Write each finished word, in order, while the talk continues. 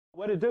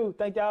What it do?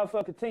 Thank y'all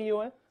for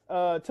continuing.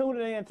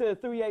 Tuning in to the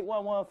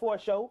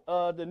 38114 show.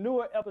 The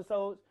newer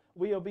episodes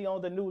will be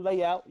on the new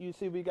layout. You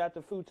see we got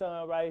the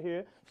futon right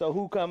here. So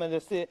who coming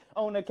to sit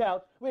on the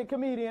couch with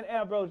comedian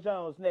Ambrose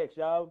Jones next,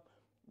 y'all?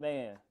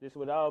 Man, this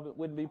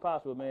wouldn't be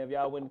possible, man, if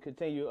y'all wouldn't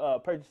continue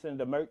purchasing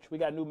the merch. We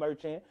got new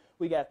merch in.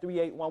 We got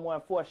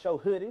 38114 show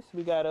hoodies.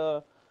 We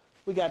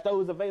got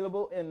those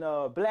available in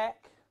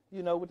black,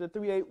 you know, with the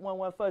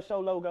 38114 show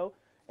logo.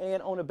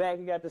 And on the back,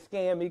 you got the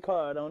Scan Me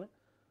card on it.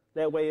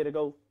 That way it'll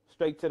go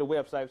straight to the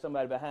website if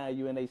somebody behind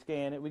you and they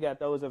scan it. We got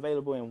those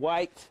available in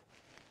white.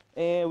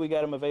 And we got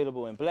them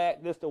available in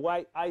black. This the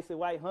white, icy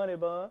white honey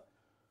bun.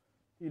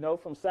 You know,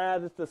 from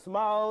sizes to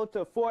small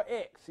to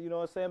 4X. You know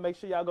what I'm saying? Make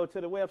sure y'all go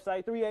to the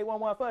website,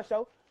 38114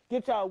 show.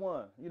 Get y'all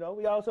one. You know,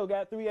 we also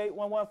got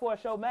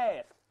 38114 show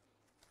masks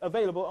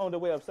available on the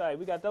website.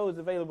 We got those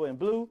available in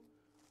blue,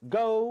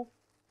 gold,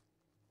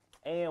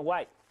 and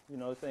white. You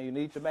know what I'm saying? You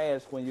need your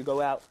mask when you go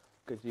out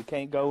because you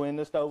can't go in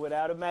the store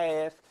without a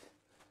mask.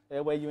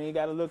 That way you ain't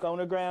got to look on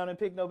the ground and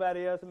pick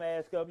nobody else's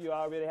mask up. You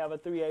already have a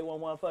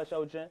 38114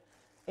 show gent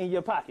in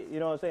your pocket. You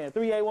know what I'm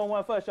saying?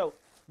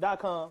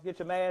 38114show.com. Get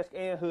your mask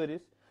and hoodies.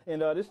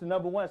 And this is the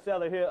 #1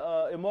 seller here,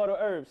 Immortal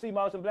Herbs,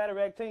 Seamoss and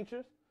Bladderwack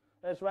tinctures.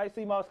 That's right.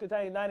 Seamoss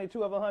contains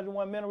 92 of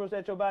 101 minerals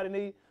that your body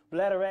needs.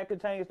 Bladderwack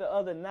contains the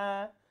other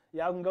 9.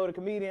 Y'all can go to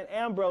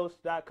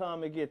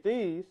comedianambrose.com and get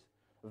these.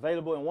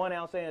 Available in 1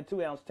 ounce and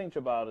 2 ounce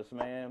tincture bottles,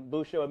 man.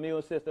 Boost your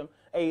immune system,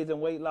 aids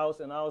in weight loss,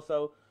 and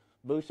also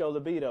boost your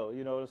libido.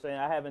 You know what I'm saying?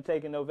 I haven't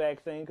taken no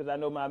vaccine because I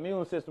know my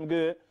immune system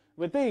good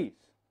with these.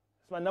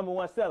 It's my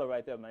 #1 seller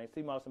right there, man.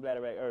 Seamoss and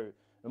Bladderwack Herbs.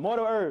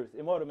 Immortal Herbs.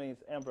 Immortal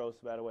means Ambrose,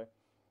 by the way.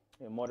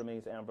 Immortal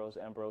means Ambrose.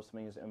 Ambrose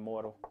means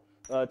immortal.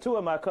 2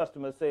 of my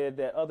customers said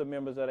that other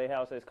members of their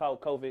house has caught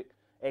COVID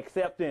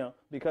except them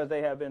because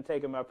they have been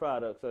taking my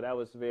products. So that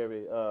was a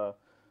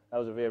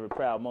very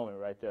proud moment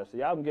right there. So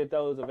y'all can get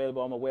those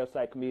available on my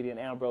website, comedian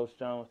Ambrose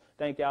Jones.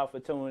 Thank y'all for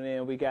tuning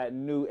in. We got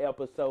new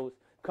episodes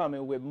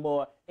coming with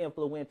more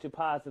influential,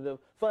 positive,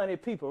 funny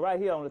people right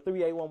here on the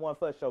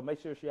 38114 show. Make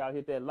sure y'all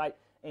hit that like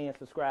and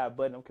subscribe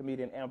button. I'm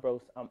comedian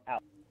Ambrose. I'm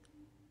out.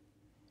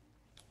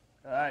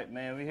 All right,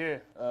 man. We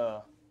here.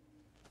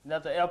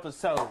 Another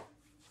episode.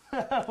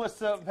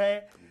 What's up,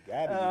 man? You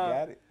got it. You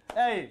got it.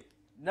 Hey,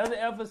 another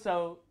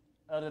episode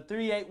of the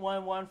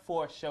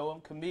 38114 show.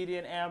 I'm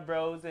comedian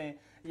Ambrose, and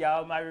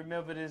y'all might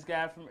remember this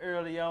guy from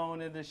early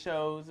on in the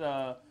shows.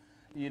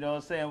 You know what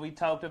I'm saying? We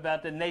talked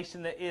about the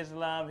Nation of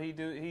Islam.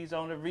 He's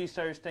on the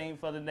research team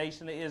for the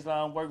Nation of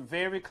Islam. Worked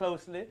very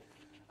closely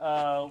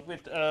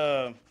with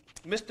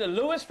Mr.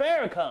 Louis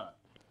Farrakhan.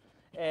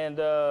 And,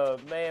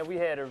 man, we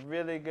had a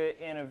really good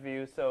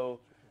interview.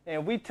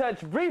 And we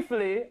touched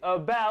briefly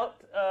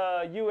about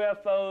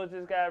UFOs.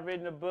 This guy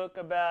written a book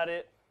about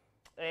it.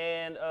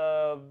 And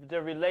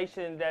the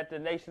relation that the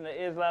Nation of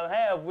Islam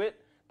have with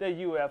the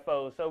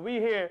UFOs. So we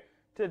here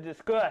to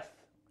discuss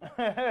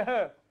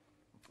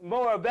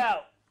more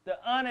about the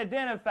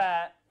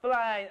unidentified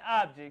flying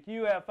object,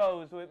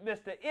 UFOs, with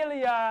Mr.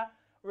 Ilia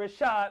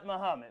Rashad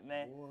Muha,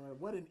 man. Boy,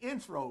 what an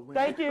intro, man.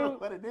 Thank you.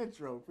 What an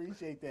intro.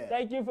 Appreciate that.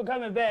 Thank you for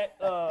coming back.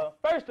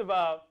 First of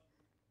all,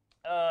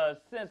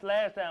 since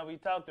last time we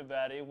talked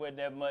about it, wasn't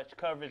that much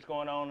coverage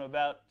going on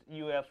about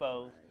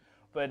UFOs. Right.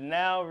 But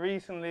now,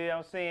 recently,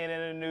 I'm seeing in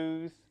the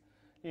news,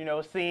 you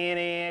know,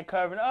 CNN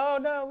covering, oh,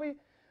 no,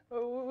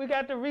 we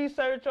got the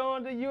research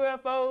on the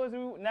UFOs.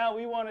 Now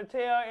we want to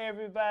tell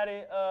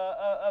everybody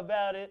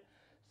about it.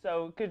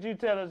 So could you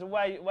tell us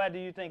why do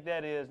you think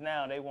that is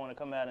now? They want to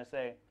come out and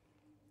say,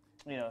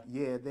 you know.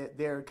 Yeah,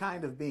 they're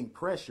kind of being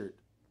pressured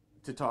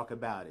to talk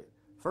about it.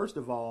 First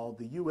of all,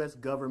 the U.S.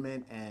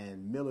 government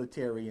and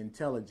military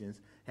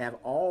intelligence have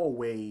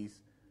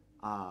always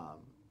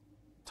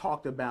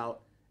talked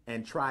about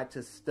and tried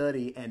to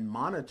study and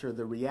monitor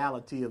the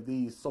reality of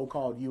these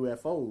so-called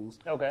UFOs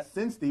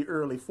since the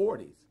early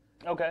 40s.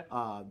 Okay.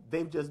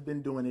 They've just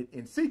been doing it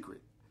in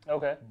secret.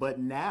 Okay. But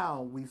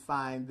now we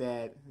find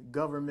that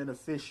government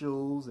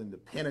officials and the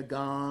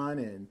Pentagon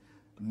and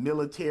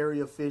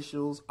military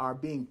officials are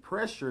being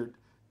pressured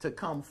to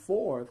come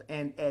forth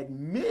and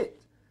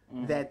admit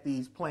that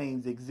these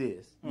planes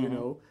exist. You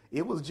know,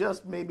 it was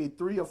just maybe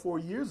 3 or 4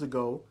 years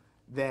ago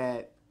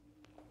that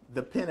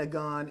the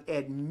Pentagon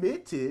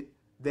admitted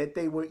that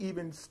they were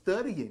even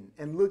studying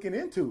and looking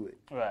into it.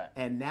 Right.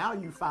 And now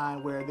you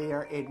find where they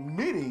are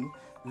admitting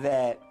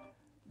that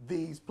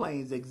these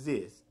planes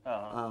exist.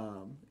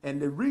 And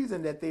the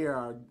reason that they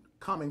are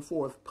coming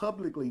forth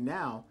publicly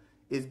now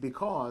is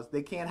because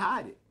they can't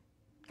hide it.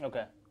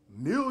 Okay.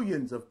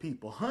 Millions of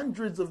people,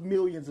 hundreds of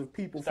millions of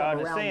people from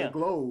around the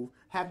globe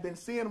have been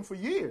seeing them for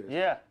years.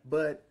 Yeah.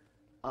 But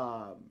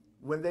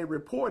when they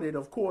report it,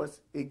 of course,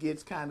 it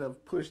gets kind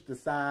of pushed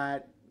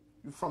aside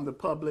from the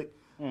public.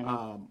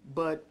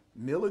 But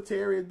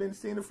military has been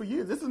seeing it for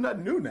years. This is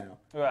nothing new now.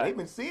 Right. They've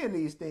been seeing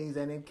these things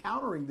and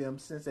encountering them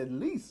since at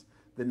least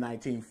the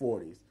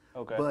 1940s.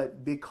 Okay.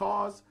 But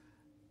because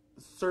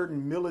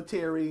certain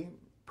military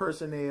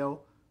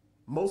personnel,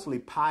 mostly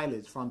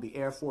pilots from the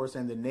Air Force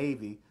and the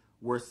Navy,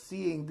 were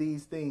seeing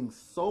these things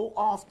so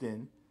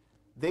often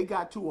they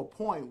got to a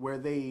point where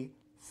they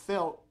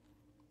felt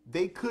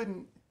they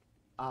couldn't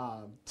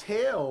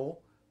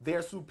tell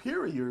their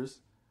superiors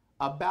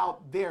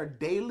about their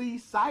daily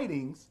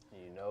sightings,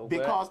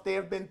 because there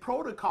have been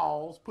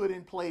protocols put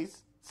in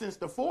place since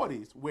the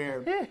 40s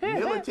where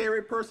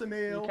military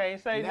personnel, you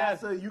can't say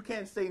NASA, nothing. you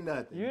can't say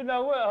nothing. You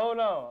know what? Hold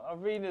on.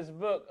 I'm reading this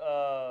book,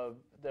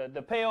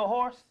 the Pale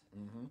Horse,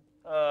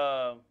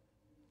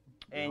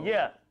 and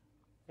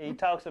he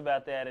talks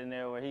about that in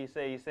there where he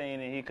said he seen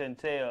it, he couldn't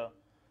tell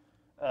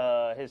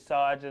his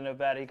sergeant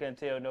about it, he couldn't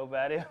tell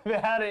nobody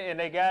about it, and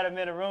they got him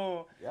in a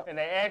room and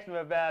they asked him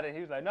about it.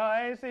 He was like, no,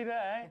 I ain't see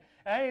that.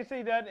 I ain't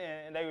see that,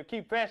 and they would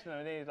keep pressing him,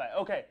 and then he's like,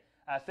 okay,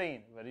 I seen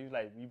it, but he was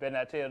like, you better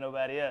not tell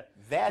nobody else.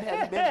 That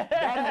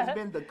has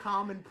been the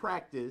common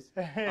practice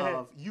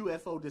of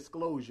UFO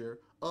disclosure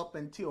up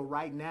until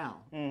right now.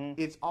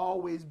 It's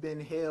always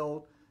been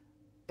held,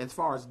 as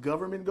far as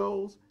government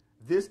goes,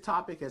 this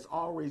topic has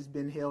always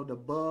been held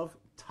above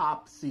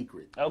top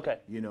secret. Okay.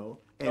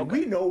 And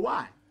we know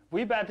why.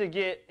 We about to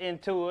get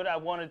into it. I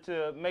wanted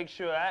to make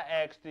sure I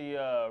asked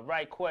the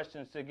right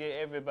questions to get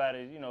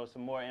everybody,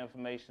 some more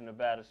information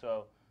about it.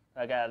 So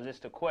I got a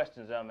list of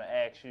questions I'm going to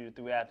ask you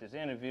throughout this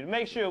interview to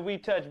make sure we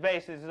touch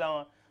bases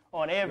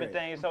on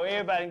everything, so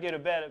everybody can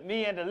get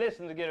me and the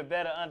listeners get a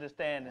better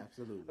understanding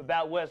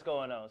about what's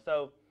going on.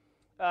 So,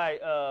 all right,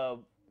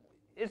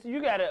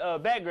 you got a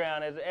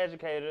background as an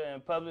educator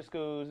in public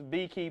schools,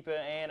 beekeeper,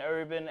 and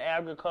urban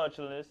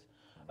agriculturalist.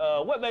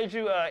 What made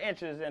you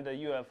interested in the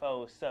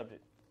UFO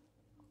subject?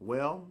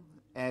 Well,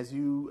 as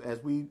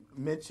we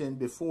mentioned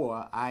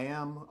before, I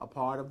am a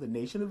part of the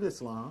Nation of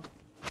Islam,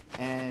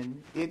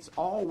 and it's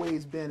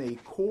always been a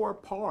core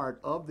part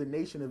of the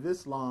Nation of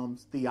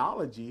Islam's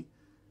theology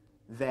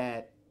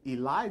that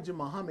Elijah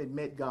Muhammad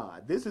met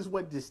God. This is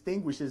what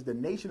distinguishes the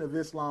Nation of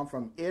Islam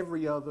from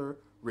every other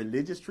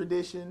religious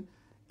tradition,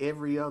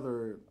 every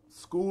other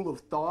school of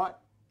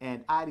thought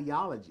and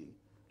ideology.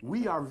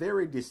 We are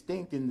very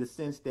distinct in the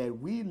sense that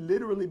we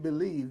literally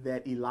believe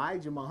that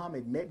Elijah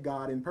Muhammad met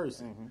God in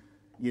person,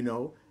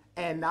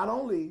 and not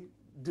only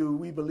do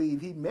we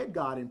believe he met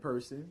God in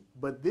person,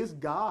 but this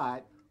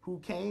God who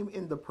came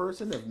in the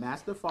person of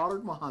Master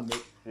Father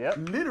Muhammad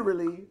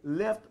literally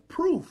left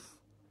proof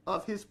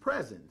of his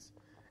presence.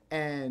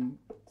 And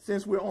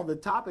since we're on the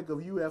topic of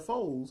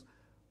UFOs,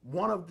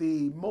 one of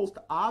the most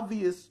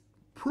obvious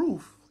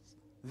proof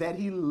that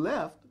he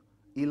left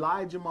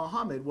Elijah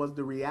Muhammad was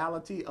the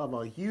reality of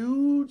a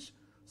huge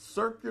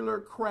circular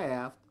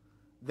craft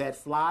that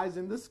flies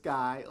in the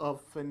sky of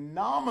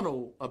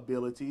phenomenal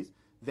abilities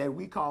that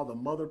we call the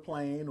mother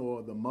plane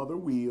or the mother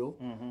wheel,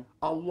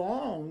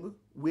 along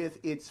with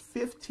its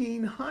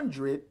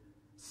 1,500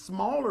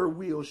 smaller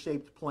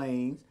wheel-shaped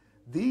planes.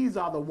 These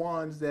are the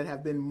ones that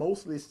have been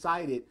mostly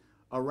sighted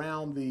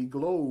around the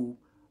globe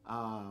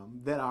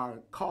that are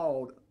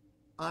called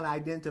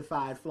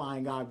unidentified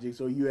flying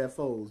objects or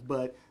UFOs.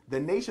 But the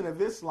Nation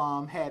of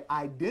Islam had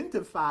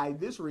identified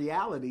this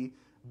reality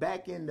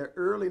back in the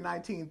early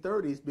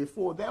 1930s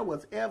before there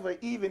was ever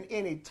even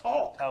any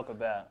talk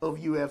about of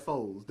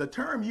UFOs. The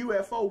term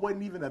UFO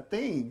wasn't even a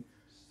thing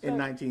in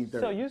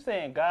 1930. So you're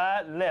saying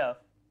God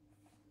left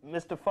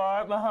Mr.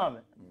 Fard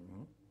Muhammad,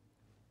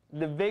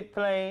 the big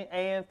plane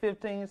and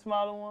 15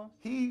 smaller ones?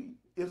 He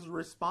is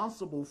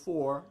responsible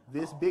for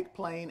this big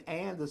plane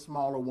and the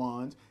smaller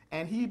ones,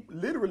 and he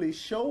literally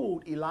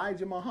showed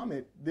Elijah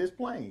Muhammad this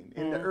plane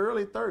in the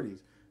early 30s,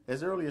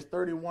 as early as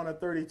 31 or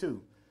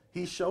 32.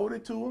 He showed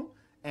it to him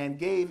and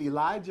gave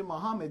Elijah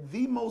Muhammad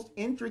the most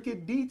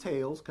intricate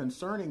details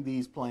concerning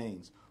these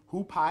planes,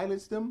 who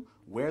pilots them,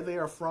 where they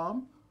are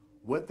from,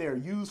 what they're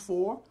used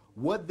for,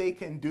 what they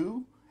can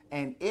do,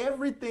 and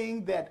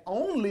everything that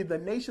only the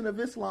Nation of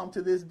Islam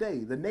to this day,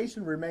 the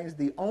nation remains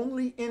the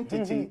only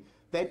entity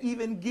that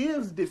even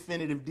gives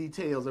definitive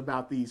details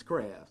about these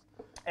crafts.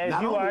 As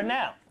you are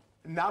now.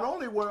 Not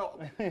only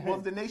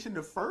was the nation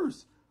the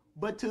first,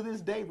 but to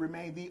this day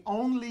remain the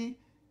only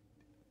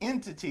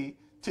entity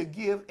to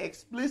give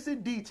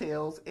explicit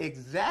details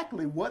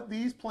exactly what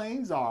these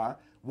planes are,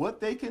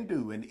 what they can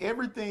do, and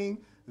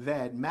everything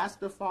that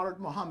Master Father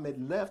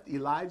Muhammad left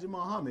Elijah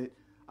Muhammad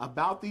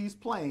about these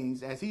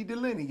planes as he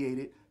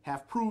delineated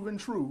have proven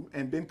true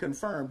and been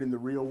confirmed in the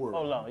real world.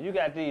 Hold on, you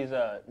got these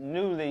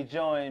newly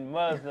joined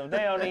Muslims.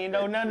 They don't even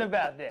know nothing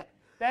about that.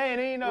 They ain't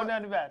even know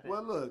nothing about that.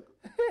 Well, look,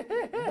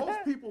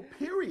 most people,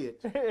 period,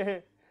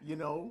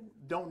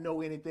 don't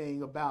know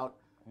anything about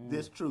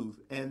this truth.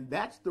 And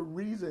that's the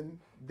reason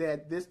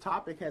that this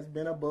topic has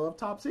been above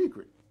top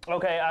secret.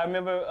 Okay, I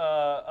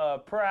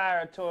remember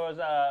prior towards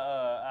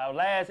our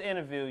last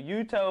interview,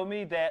 you told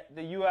me that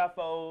the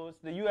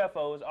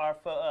UFOs are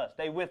for us.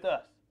 They with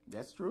us.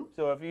 That's true.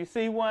 So if you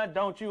see one,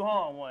 don't you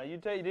harm one.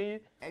 Did you?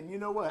 And you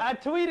know what? I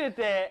tweeted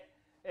that,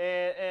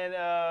 and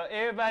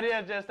everybody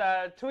else just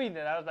started tweeting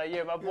it. I was like,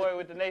 yeah, my boy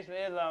with the Nation of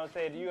Islam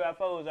said the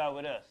UFOs are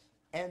with us.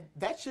 And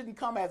that shouldn't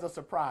come as a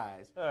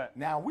surprise. All right.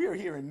 Now, we're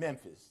here in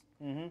Memphis,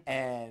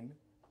 and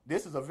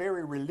this is a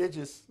very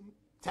religious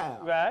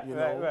town.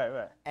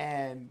 Right.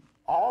 And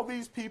all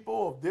these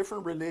people of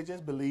different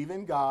religions believe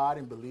in God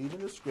and believe in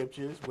the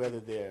scriptures, whether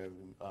they're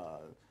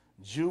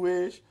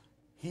Jewish,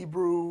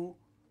 Hebrew.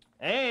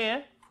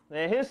 And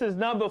this is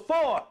number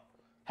 4,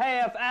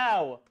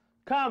 half-hour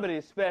comedy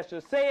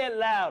special. Say it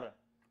louder.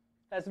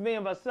 That's me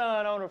and my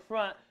son on the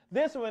front.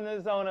 This one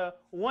is on a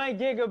 1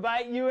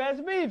 gigabyte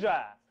USB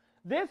drive.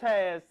 This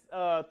has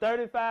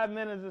 35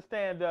 minutes of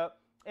stand-up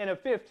and a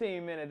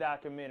 15-minute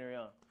documentary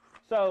on it.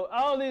 So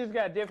all these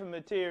got different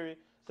material.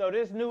 So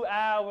this new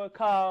hour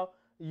called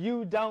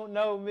You Don't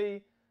Know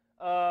Me,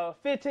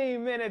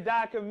 15-minute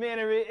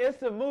documentary.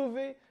 It's a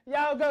movie.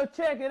 Y'all go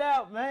check it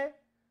out, man.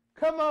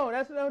 Come on,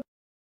 that's what I'm...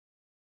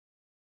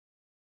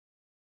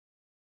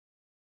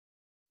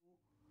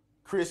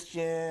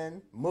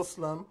 Christian,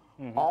 Muslim,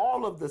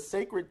 all of the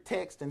sacred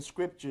texts and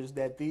scriptures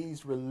that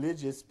these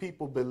religious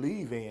people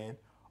believe in,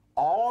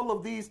 all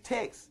of these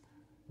texts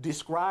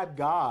describe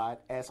God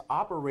as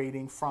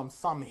operating from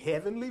some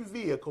heavenly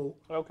vehicle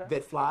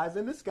that flies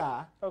in the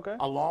sky,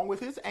 along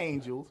with his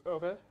angels.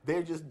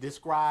 They're just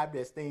described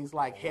as things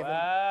like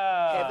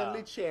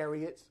heavenly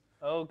chariots,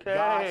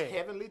 God's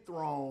heavenly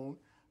throne,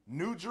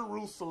 New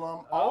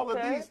Jerusalem, all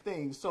of these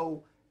things.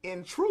 So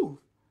in truth,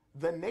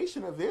 the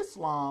Nation of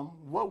Islam,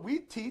 what we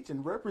teach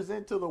and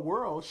represent to the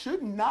world,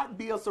 should not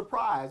be a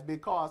surprise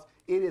because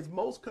it is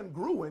most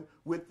congruent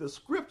with the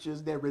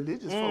scriptures that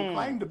religious folk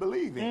claim to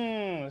believe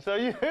in. So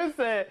you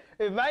said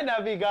it might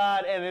not be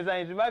God and his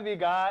angels, it might be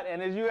God and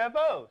his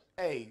UFOs.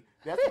 Hey,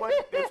 that's what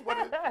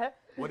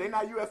well, they're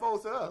not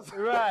UFOs to us.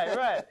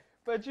 Right.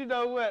 But you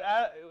know what?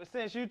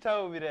 Since you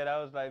told me that, I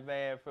was like,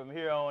 man, from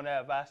here on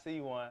out, if I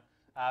see one,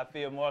 I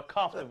feel more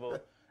comfortable.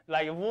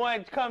 Like, if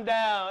one come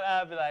down,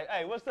 I'd be like,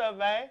 hey, what's up,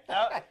 man?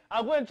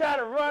 I wouldn't try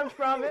to run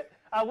from it.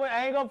 I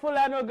ain't going to pull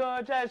out no gun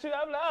and try to shoot.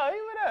 I'm like, oh, he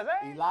with us,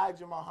 eh?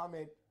 Elijah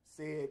Muhammad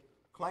said,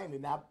 claimed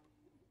it. Now,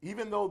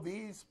 even though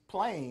these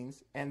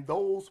planes and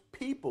those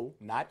people,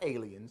 not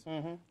aliens,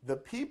 the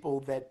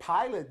people that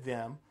pilot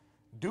them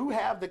do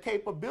have the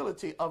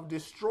capability of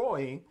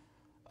destroying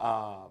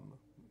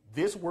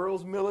this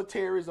world's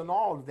militaries and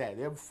all of that.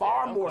 They're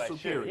far more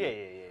superior. Sure.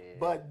 Yeah.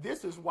 But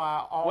this is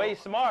why way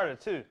smarter,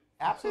 too.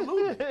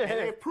 Absolutely. And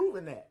they've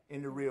proven that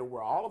in the real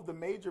world. All of the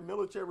major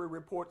military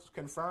reports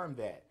confirm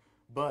that.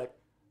 But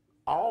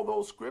all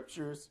those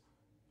scriptures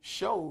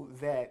show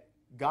that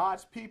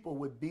God's people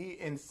would be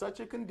in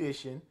such a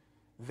condition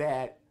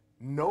that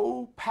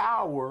no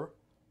power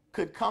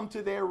could come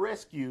to their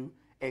rescue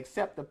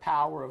except the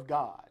power of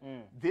God.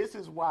 This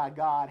is why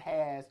God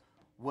has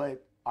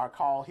what are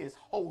called his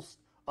host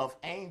of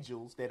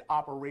angels that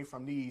operate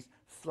from these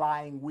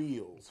flying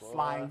wheels,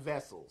 flying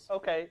vessels.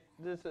 Okay,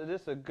 this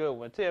is a good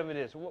one. Tell me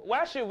this.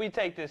 Why should we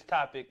take this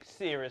topic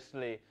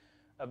seriously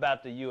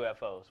about the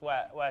UFOs?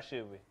 Why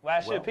should we?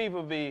 Why should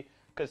people be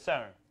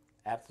concerned?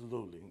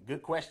 Absolutely.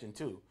 Good question,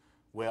 too.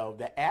 Well,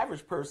 the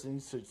average person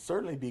should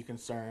certainly be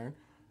concerned.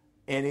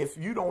 And if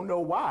you don't know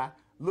why,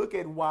 look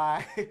at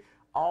why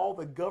all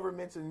the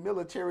governments and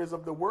militaries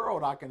of the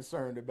world are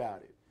concerned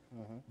about it.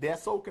 They're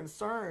so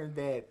concerned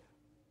that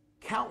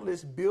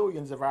countless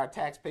billions of our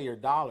taxpayer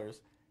dollars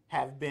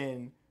have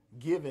been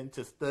given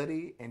to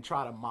study and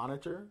try to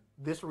monitor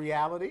this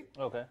reality.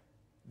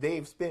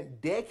 They've spent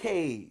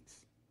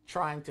decades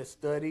trying to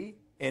study,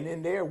 and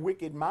in their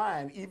wicked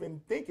mind, even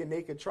thinking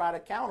they could try to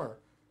counter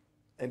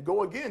and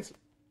go against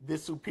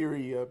this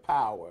superior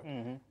power.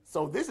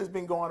 So this has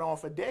been going on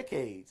for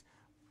decades.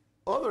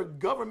 Other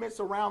governments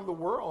around the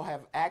world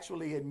have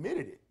actually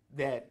admitted it,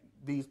 that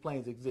these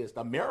planes exist.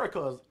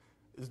 America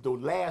is the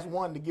last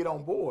one to get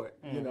on board.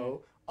 You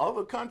know,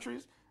 other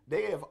countries,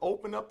 they have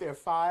opened up their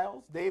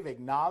files. They've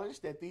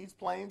acknowledged that these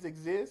planes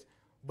exist.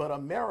 But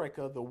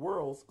America, the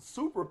world's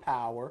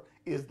superpower,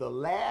 is the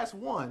last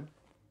one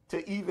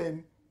to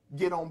even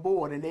get on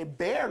board. And they're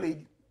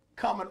barely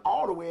coming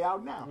all the way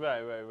out now.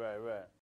 Right.